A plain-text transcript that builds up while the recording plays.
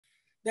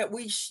that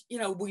we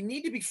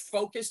need to be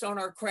focused on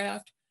our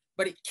craft,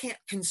 but it can't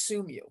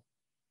consume you.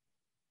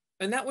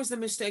 And that was the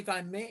mistake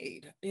I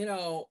made.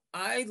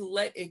 I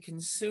let it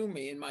consume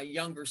me in my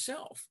younger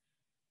self.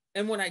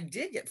 And when I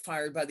did get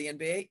fired by the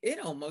NBA, it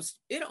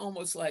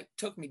almost like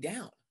took me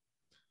down,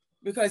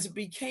 because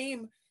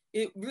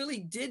it really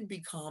did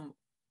become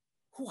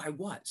who I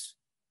was,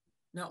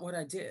 not what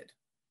I did.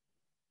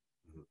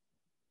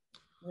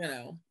 You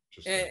know,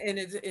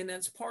 and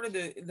that's part of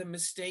the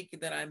mistake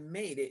that I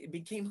made. It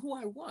became who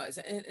I was,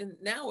 and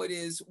now it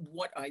is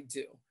what I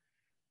do.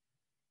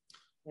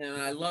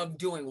 And I love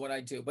doing what I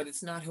do, but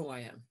it's not who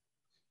I am.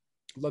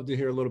 Love to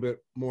hear a little bit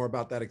more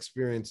about that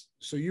experience.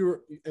 So you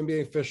were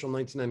NBA official in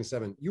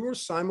 1997. You were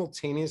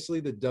simultaneously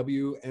the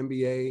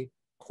WNBA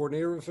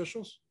coordinator of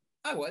officials?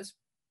 I was.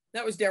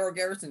 That was Daryl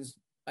Garrison's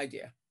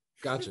idea.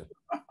 Gotcha.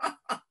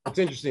 It's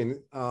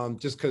interesting,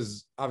 just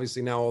because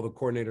obviously now all the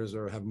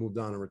coordinators have moved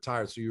on and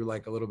retired. So you're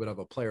like a little bit of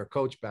a player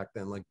coach back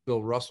then, like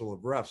Bill Russell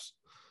of refs.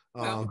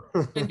 And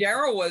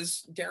Daryl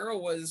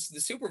was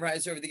the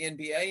supervisor of the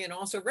NBA and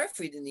also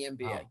refereed in the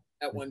NBA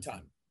at one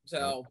time.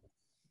 So,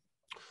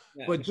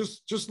 yeah. But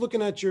just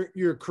looking at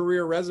your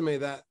career resume,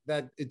 that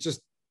it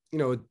just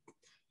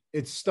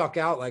it stuck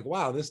out like,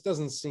 wow, this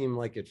doesn't seem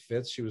like it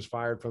fits. She was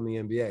fired from the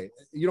NBA.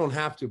 You don't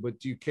have to, but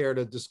do you care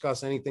to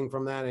discuss anything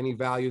from that? Any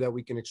value that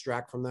we can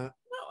extract from that?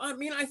 No, I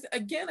mean, I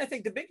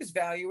think the biggest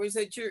value is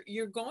that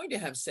you're going to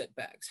have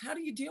setbacks. How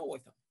do you deal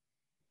with them?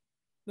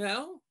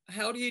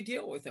 How do you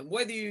deal with them?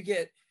 Whether you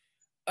get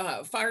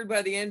fired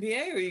by the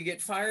NBA, or you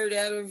get fired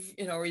out of,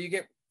 or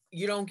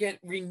you don't get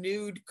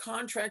renewed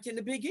contract in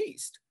the Big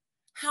East.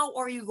 How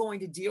are you going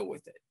to deal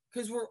with it?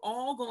 Because we're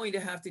all going to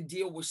have to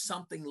deal with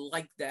something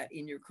like that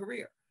in your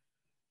career.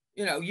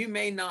 It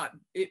may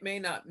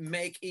not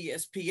make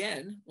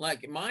ESPN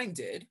like mine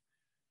did,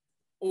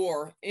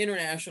 or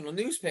international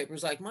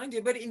newspapers like mine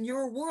did, but in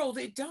your world,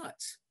 it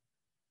does.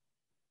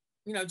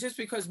 Just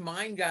because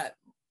mine got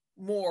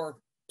more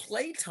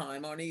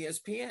playtime on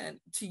ESPN,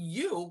 to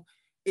you,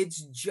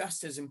 it's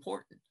just as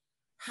important.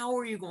 How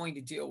are you going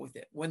to deal with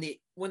it when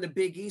the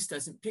Big East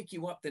doesn't pick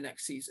you up the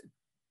next season?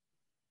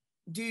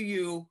 Do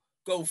you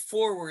go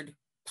forward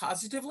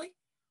positively,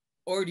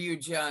 or do you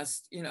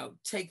just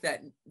take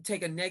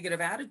a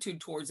negative attitude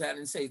towards that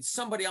and say it's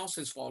somebody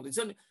else's fault?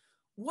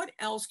 What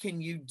else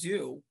can you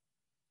do?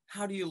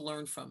 How do you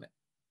learn from it?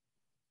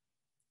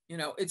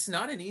 It's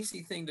not an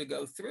easy thing to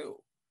go through,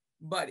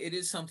 but it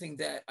is something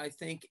that I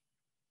think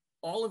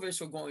all of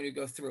us are going to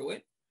go through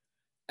it,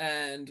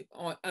 and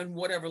on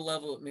whatever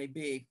level it may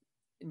be.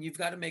 And you've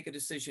got to make a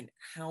decision.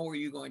 How are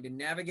you going to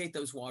navigate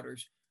those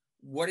waters?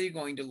 What are you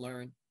going to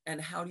learn? And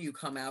how do you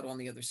come out on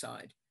the other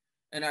side?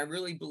 And I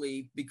really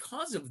believe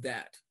because of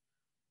that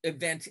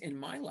event in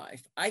my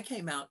life, I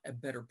came out a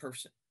better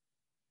person.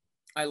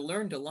 I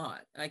learned a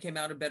lot. I came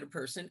out a better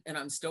person, and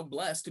I'm still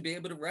blessed to be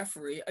able to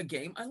referee a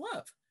game I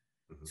love.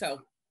 Mm-hmm.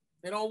 So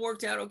it all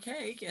worked out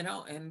okay,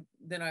 and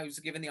then I was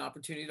given the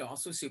opportunity to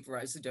also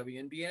supervise the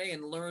WNBA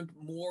and learned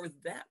more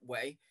that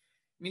way.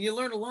 I mean, you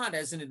learn a lot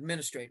as an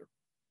administrator.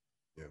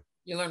 Yeah.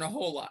 You learn a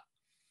whole lot.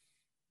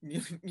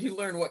 You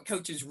learn what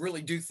coaches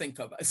really do think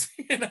of us.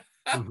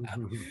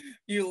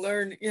 You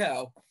learn,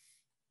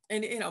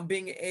 and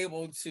being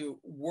able to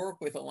work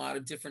with a lot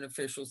of different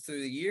officials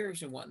through the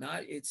years and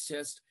whatnot.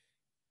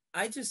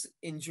 I just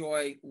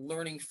enjoy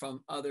learning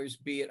from others,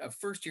 be it a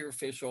first-year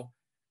official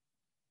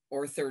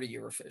or a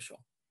 30-year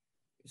official.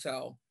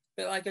 So,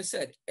 but like I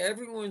said,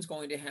 everyone's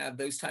going to have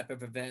those type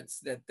of events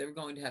that they're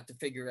going to have to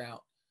figure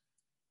out,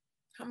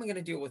 how am I going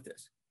to deal with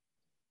this?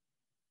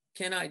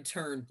 Can I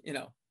turn,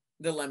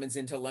 the lemons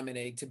into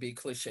lemonade, to be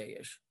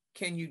cliche-ish?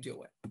 Can you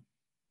do it?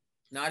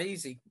 Not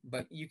easy,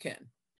 but you can.